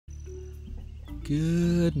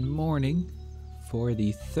Good morning for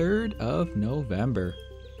the 3rd of November.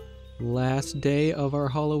 Last day of our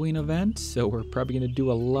Halloween event, so we're probably going to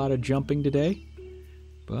do a lot of jumping today.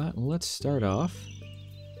 But let's start off.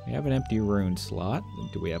 We have an empty rune slot.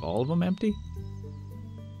 Do we have all of them empty?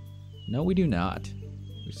 No, we do not.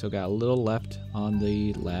 We still got a little left on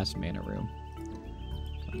the last mana room.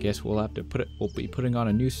 I guess we'll have to we'll be putting on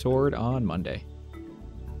a new sword on Monday.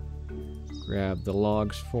 Grab the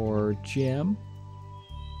logs for Jim.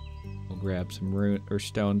 We'll grab some rune or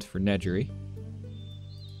stones for Nedgery.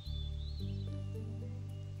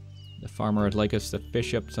 The farmer would like us to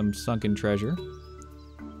fish up some sunken treasure.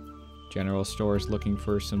 General store is looking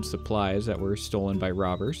for some supplies that were stolen by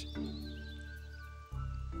robbers.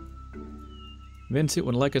 Vincent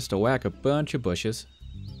would like us to whack a bunch of bushes.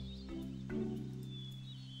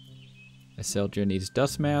 Eselja needs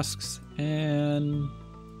dust masks, and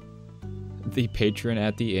the patron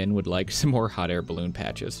at the inn would like some more hot air balloon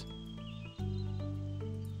patches.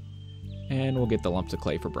 And we'll get the lumps of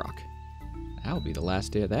clay for Brock. That'll be the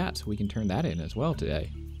last day of that, so we can turn that in as well today.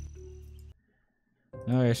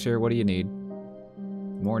 Alright, sure, what do you need?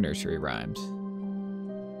 More nursery rhymes.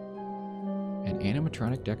 An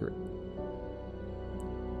animatronic decorator.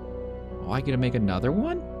 Oh, I get to make another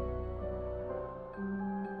one?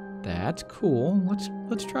 That's cool.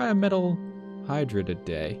 Let's try a metal hydra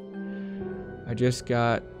today. I just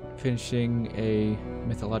got finishing a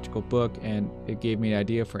mythological book, and it gave me an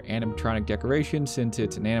idea for animatronic decoration. Since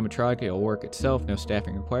it's an animatronic, it'll work itself, no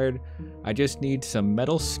staffing required. I just need some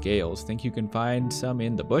metal scales. Think you can find some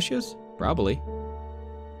in the bushes? Probably.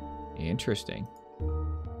 Interesting.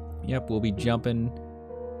 Yep, we'll be jumping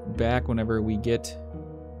back whenever we get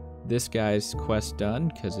this guy's quest done,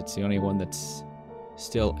 because it's the only one that's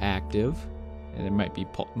still active, and there might be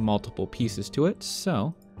multiple pieces to it.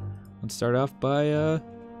 So let's start off by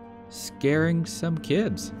scaring some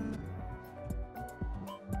kids.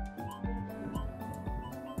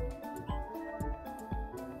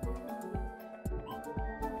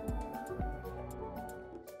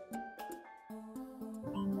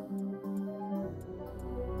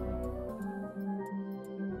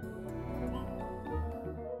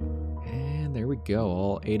 And there we go,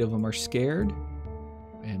 all 8 of them are scared.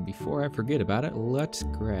 And before I forget about it, let's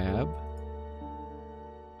grab...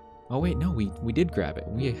 Oh wait, no, we did grab it.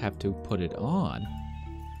 We have to put it on.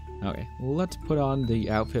 Okay, let's put on the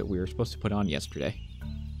outfit we were supposed to put on yesterday.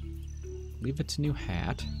 I believe it's a new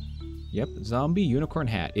hat. Yep, zombie unicorn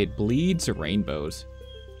hat. It bleeds rainbows.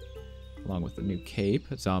 Along with the new cape,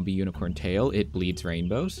 zombie unicorn tail. It bleeds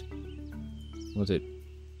rainbows. Was it?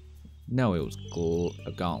 No, it was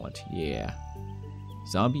a gauntlet. Yeah.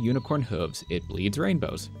 Zombie unicorn hooves. It bleeds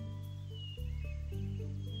rainbows.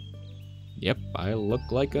 Yep, I look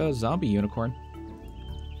like a zombie unicorn.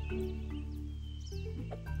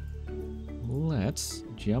 Let's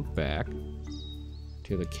jump back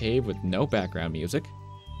to the cave with no background music,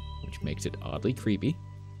 which makes it oddly creepy.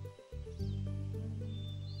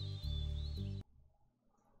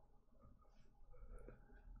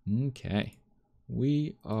 Okay,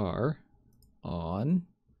 we are on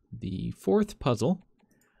the 4th puzzle.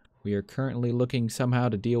 We are currently looking somehow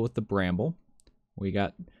to deal with the bramble. We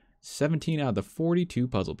got 17 out of the 42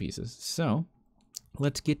 puzzle pieces. So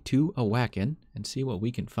let's get to a whackin' and see what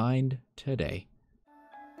we can find today.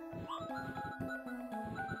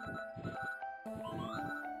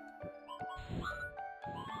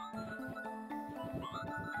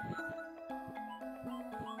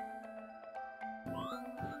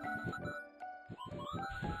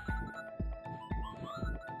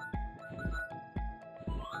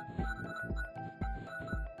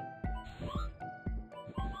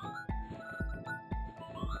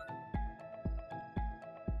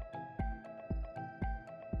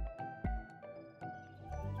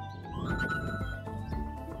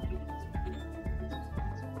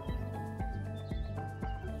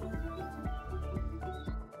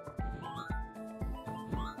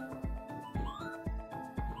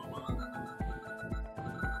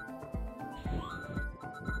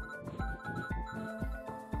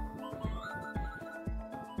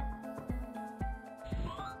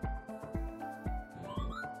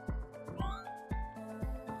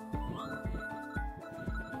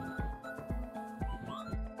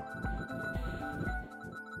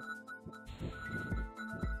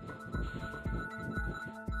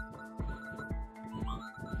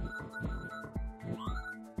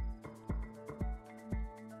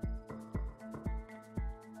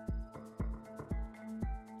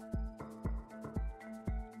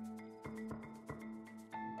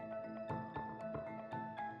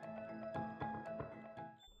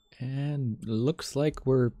 And looks like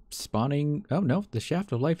we're spawning... Oh, no, the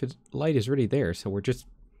shaft of light is already there, so we're just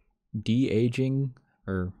de-aging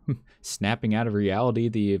or snapping out of reality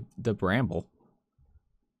the bramble.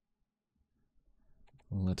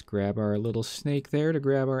 Let's grab our little snake there to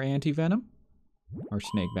grab our anti-venom. Or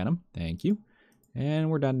snake venom, thank you.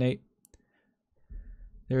 And we're done, Nate.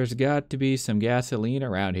 There's got to be some gasoline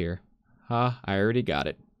around here. Ha, I already got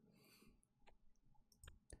it.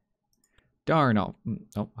 Darn, hold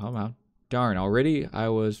on. Darn, already I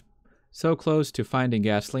was so close to finding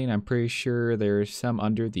gasoline, I'm pretty sure there's some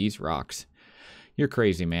under these rocks. You're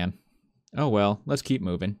crazy, man. Oh well, let's keep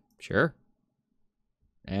moving. Sure.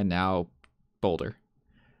 And now, boulder.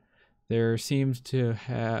 There seems to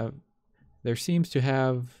have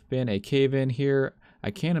been a cave-in here. I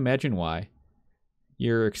can't imagine why.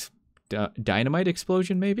 Your dynamite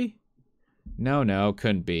explosion, maybe? No,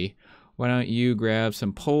 couldn't be. Why don't you grab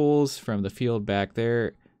some poles from the field back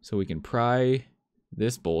there so we can pry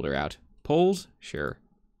this boulder out? Poles? Sure.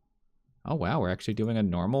 Oh, wow, we're actually doing a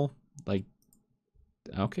normal, like...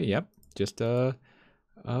 Okay, yep. Just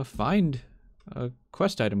find a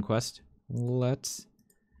quest item quest. Let's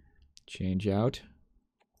change out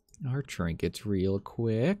our trinkets real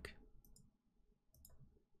quick.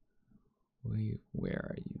 Where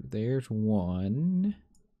are you? There's one.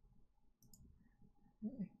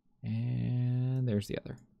 And there's the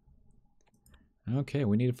other. Okay,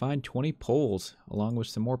 we need to find 20 poles along with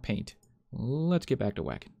some more paint. Let's get back to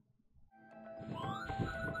whacking.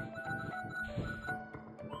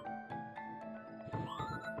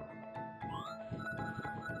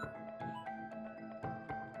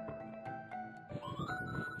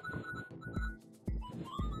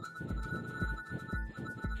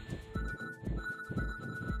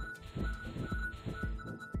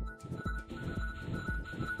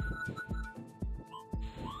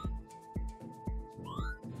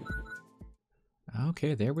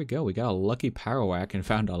 Okay, there we go. We got a lucky power whack and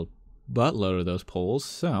found a buttload of those poles.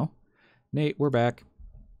 So, Nate, we're back.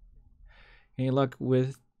 Any luck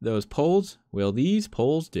with those poles? Will these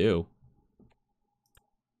poles do?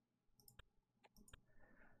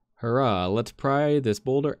 Hurrah, let's pry this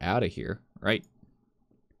boulder out of here. Right.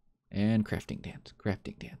 And crafting dance,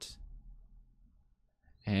 crafting dance.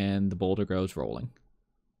 And the boulder goes rolling.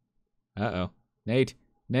 Uh-oh. Nate,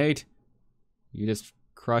 you just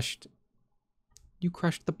crushed... You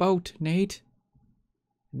crushed the boat, Nate.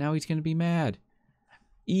 Now he's gonna be mad.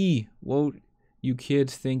 What you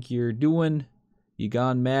kids think you're doing? You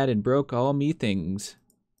gone mad and broke all me things.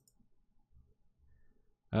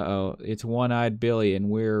 Uh-oh, it's One-Eyed Billy and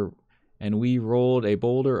we rolled a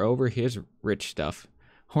boulder over his rich stuff.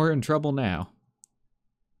 We're in trouble now.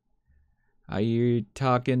 I hear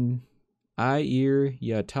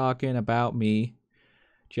ya talking about me.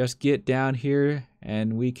 Just get down here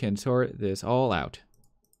and we can sort this all out.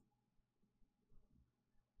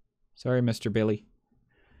 Sorry, Mr. Billy.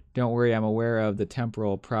 Don't worry, I'm aware of the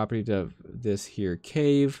temporal properties of this here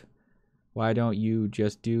cave. Why don't you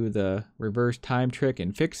just do the reverse time trick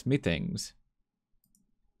and fix me things?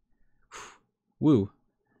 Woo.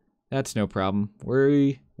 That's no problem.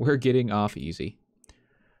 We're getting off easy.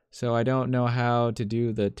 So I don't know how to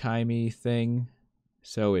do the timey thing,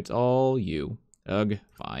 so it's all you. Ugh,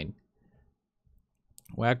 fine.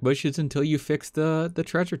 Whack bushes until you fix the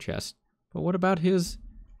treasure chest. But what about his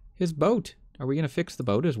boat? Are we going to fix the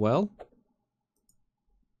boat as well?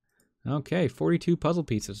 Okay, 42 puzzle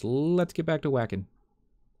pieces. Let's get back to whacking.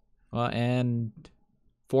 And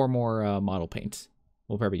 4 more model paints.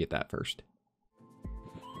 We'll probably get that first.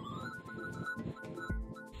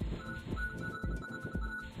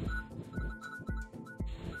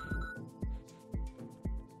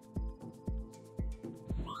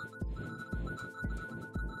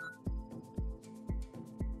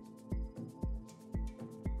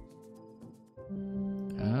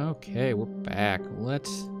 Okay, we're back.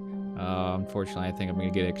 Let's... unfortunately, I think I'm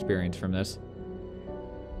going to get experience from this.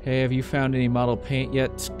 Hey, have you found any model paint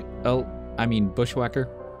yet? Bushwhacker?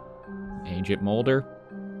 Ancient Molder?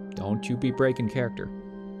 Don't you be breaking character.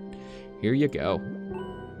 Here you go.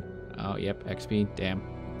 Oh, yep, XP, damn.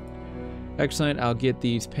 Excellent, I'll get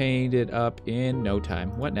these painted up in no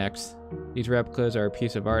time. What next? These replicas are a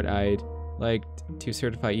piece of art. I'd like to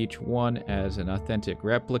certify each one as an authentic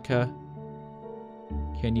replica.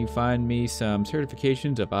 Can you find me some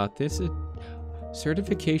certification of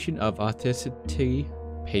authenticity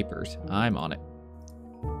papers? I'm on it.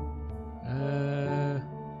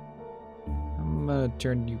 I'm gonna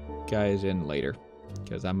turn you guys in later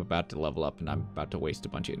because I'm about to level up and I'm about to waste a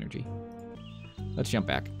bunch of energy. Let's jump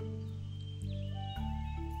back.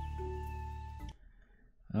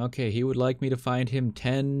 Okay, he would like me to find him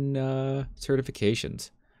 10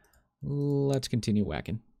 certifications. Let's continue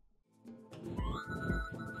whacking.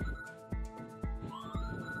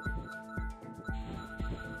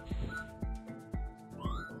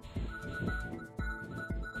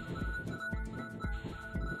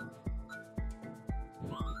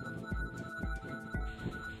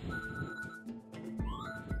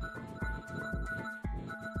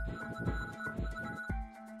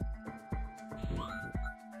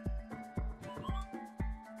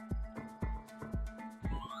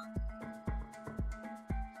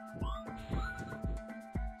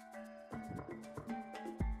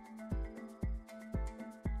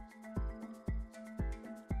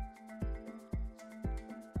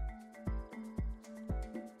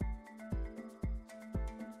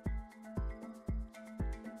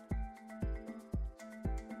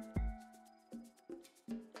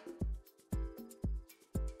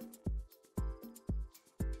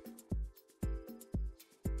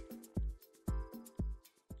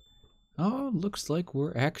 Oh, looks like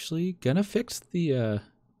we're actually gonna fix the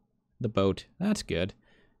boat. That's good.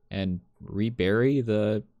 And rebury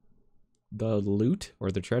the loot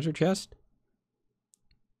or the treasure chest.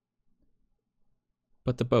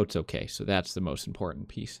 But the boat's okay, so that's the most important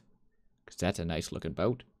piece. Because that's a nice looking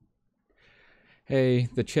boat. Hey,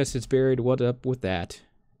 the chest is buried. What up with that?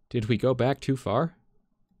 Did we go back too far?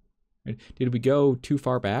 Did we go too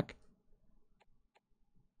far back?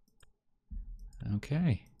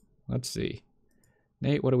 Okay. Let's see.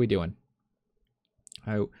 Nate, what are we doing?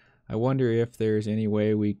 I wonder if there's any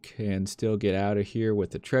way we can still get out of here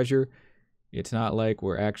with the treasure. It's not like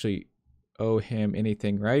we're actually owe him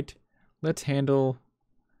anything, right? Let's handle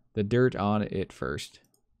the dirt on it first.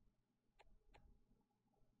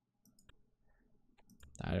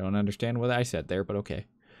 I don't understand what I said there, but okay.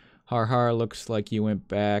 Har har, looks like you went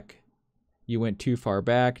back. You went too far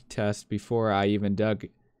back. Test before I even dug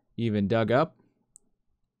up.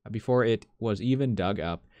 Before it was even dug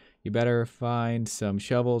up. You better find some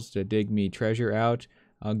shovels to dig me treasure out.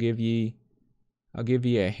 I'll give ye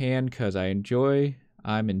a hand cause I'm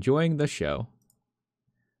enjoying the show.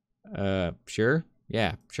 Sure?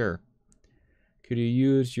 Yeah, sure. Could you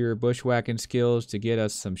use your bushwhacking skills to get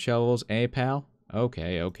us some shovels, eh, pal?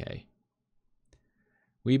 Okay.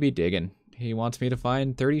 We be digging. He wants me to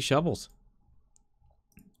find 30 shovels.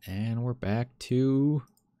 And we're back to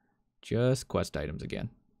just quest items again.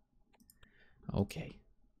 Okay.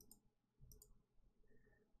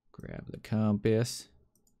 Grab the compass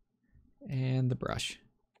and the brush.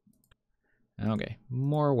 Okay,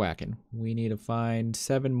 more whacking. We need to find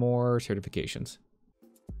 7 more certifications.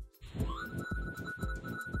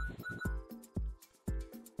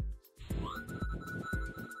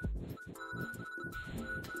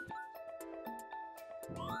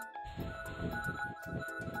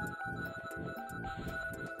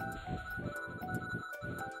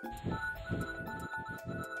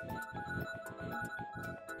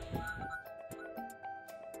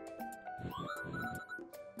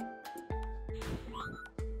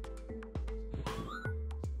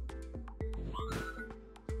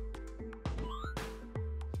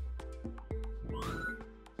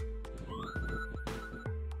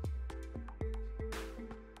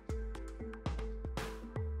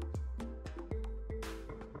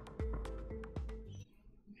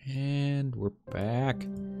 And we're back.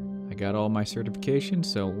 I got all my certifications,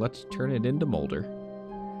 so let's turn it into Molder.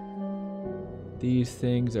 These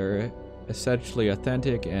things are essentially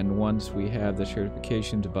authentic, and once we have the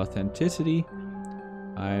certifications of authenticity,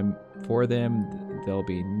 for them, there'll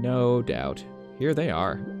be no doubt. Here they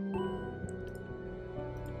are.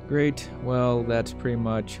 Great. Well, that's pretty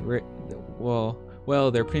much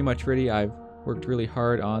well, they're pretty much ready. I've worked really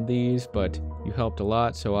hard on these, but you helped a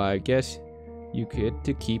lot, so I guess you get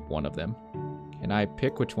to keep one of them. Can I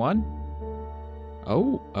pick which one?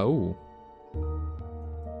 Oh.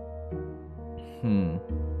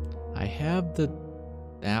 I have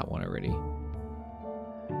that one already.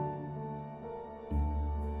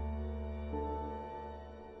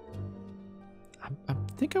 I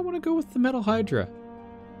think I want to go with the Metal Hydra.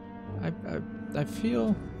 I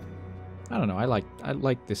feel, I don't know, I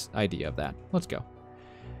like this idea of that. Let's go.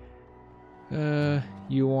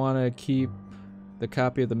 You want to keep the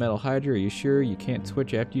copy of the Metal Hydra? Are you sure? You can't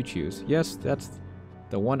switch after you choose. Yes, that's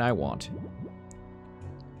the one I want.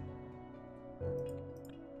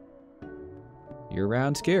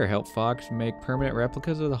 Year-round scare. Help Fox make permanent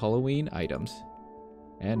replicas of the Halloween items.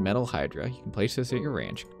 And Metal Hydra. You can place this at your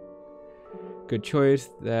ranch. Good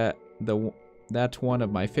choice. That's one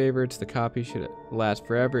of my favorites. The copy should last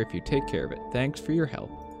forever if you take care of it. Thanks for your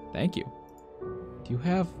help. Thank you. Do you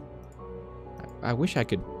have... I wish I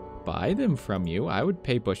could buy them from you. I would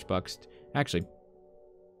pay bushbucks. Actually,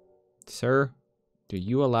 sir, do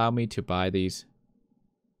you allow me to buy these?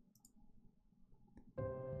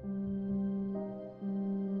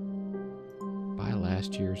 Buy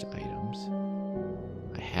last year's items.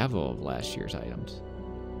 I have all of last year's items.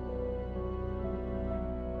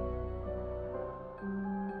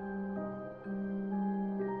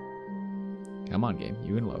 Come on, game.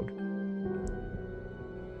 You can load.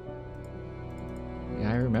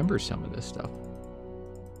 Yeah, I remember some of this stuff.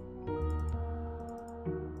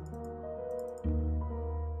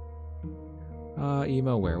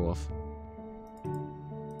 Emo werewolf.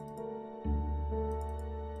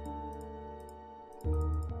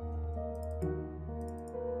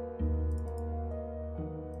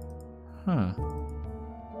 Huh.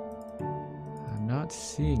 I'm not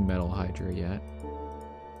seeing Metal Hydra yet.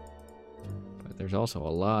 But there's also a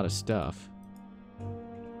lot of stuff.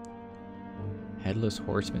 Headless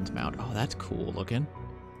Horseman's Mount. Oh, that's cool looking.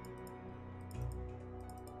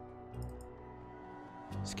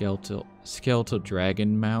 Skeletal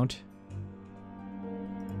Dragon Mount.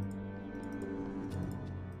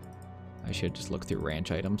 I should just look through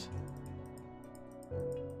ranch items.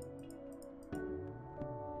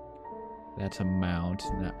 That's a mount.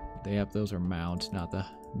 Those are mounts, not the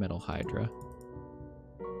Metal Hydra.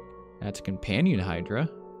 That's a companion Hydra.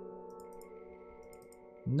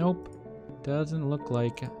 Nope. Doesn't look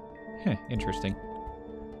like... interesting.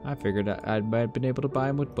 I figured I'd been able to buy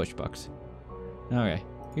them with bushbucks. Okay,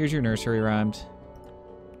 here's your nursery rhymes.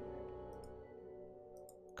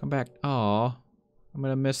 Come back. Aw, I'm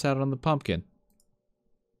gonna miss out on the pumpkin.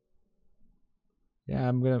 Yeah,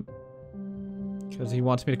 I'm gonna... Because he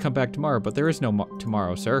wants me to come back tomorrow, but there is no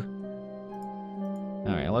tomorrow, sir.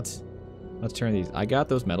 Okay, let's turn these. I got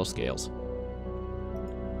those metal scales.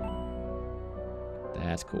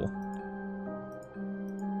 That's cool.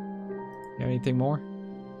 You have anything more?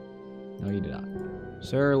 No, you do not.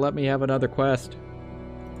 Sir, let me have another quest.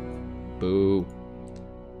 Boo.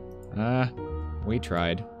 We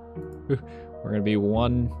tried. We're gonna be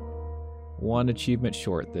one achievement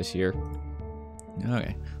short this year.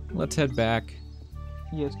 Okay, let's head back.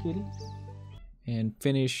 Yes, kitty? And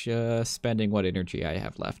finish spending what energy I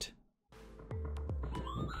have left.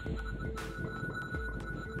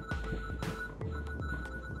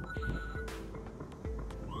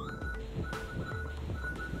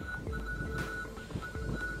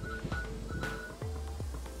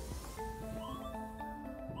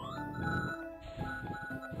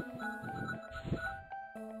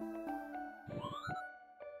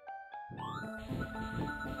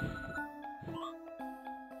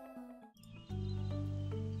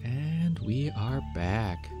 We are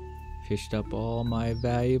back. Fished up all my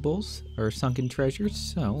valuables, or sunken treasures,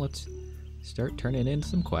 so let's start turning in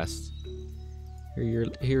some quests.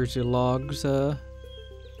 Here's your logs,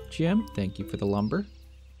 Jim. Thank you for the lumber.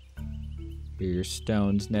 Here are your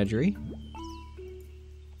stones, Nedry.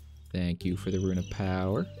 Thank you for the rune of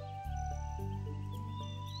power.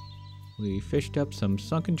 We fished up some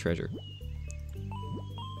sunken treasure.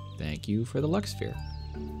 Thank you for the Lux Sphere.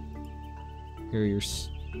 Here are your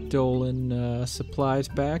stolen supplies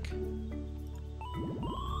back.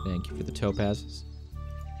 Thank you for the topazes.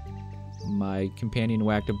 My companion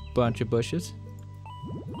whacked a bunch of bushes.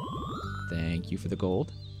 Thank you for the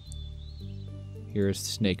gold. Here's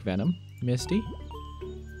snake venom, Misty.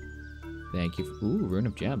 Thank you. Ooh, rune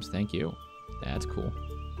of gems. Thank you. That's cool.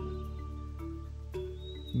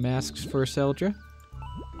 Masks for Seldra.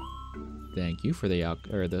 Thank you for the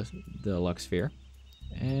Lux Sphere.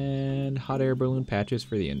 And hot air balloon patches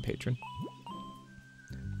for the inn patron.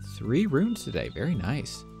 3 runes today. Very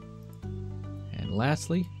nice. And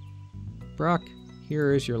lastly, Brock,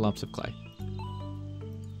 here is your lumps of clay.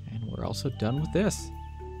 And we're also done with this.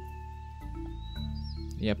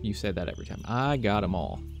 Yep, you said that every time. I got them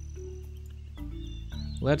all.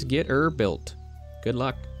 Let's get her built. Good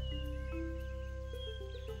luck.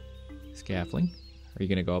 Scaffolding. Are you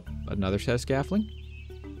going to go up another set of scaffolding?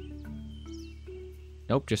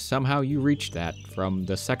 Nope, just somehow you reached that from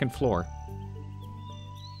the 2nd floor.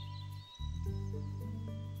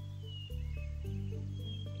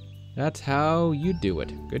 That's how you do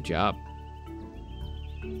it. Good job.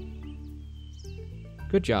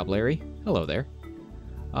 Good job, Larry. Hello there.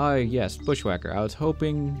 Yes, Bushwhacker. I was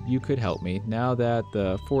hoping you could help me. Now that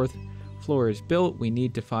the 4th floor is built, we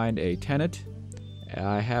need to find a tenant.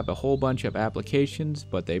 I have a whole bunch of applications,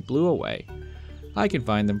 but they blew away. I can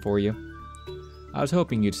find them for you. I was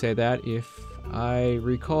hoping you'd say that. If I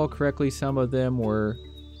recall correctly, some of them were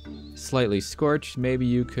slightly scorched. Maybe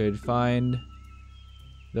you could find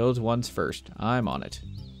those ones first. I'm on it.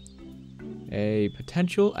 A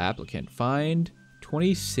potential applicant. Find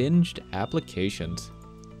 20 singed applications.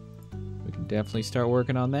 We can definitely start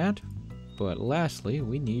working on that. But lastly,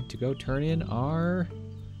 we need to go turn in our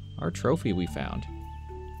trophy we found.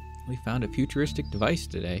 We found a futuristic device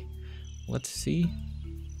today. Let's see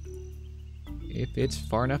if it's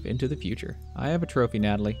far enough into the future. I have a trophy,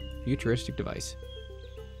 Natalie. Futuristic device.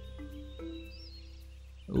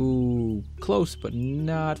 Ooh, close, but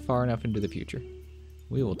not far enough into the future.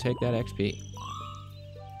 We will take that XP.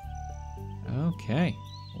 Okay,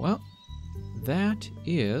 well, that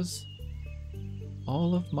is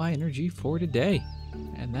all of my energy for today.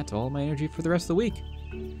 And that's all my energy for the rest of the week.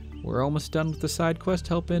 We're almost done with the side quest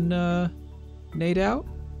helping Nate out.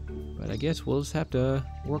 But I guess we'll just have to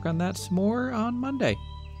work on that some more on Monday.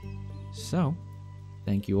 So,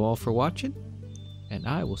 thank you all for watching. And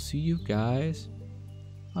I will see you guys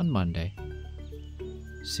on Monday.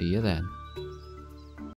 See you then.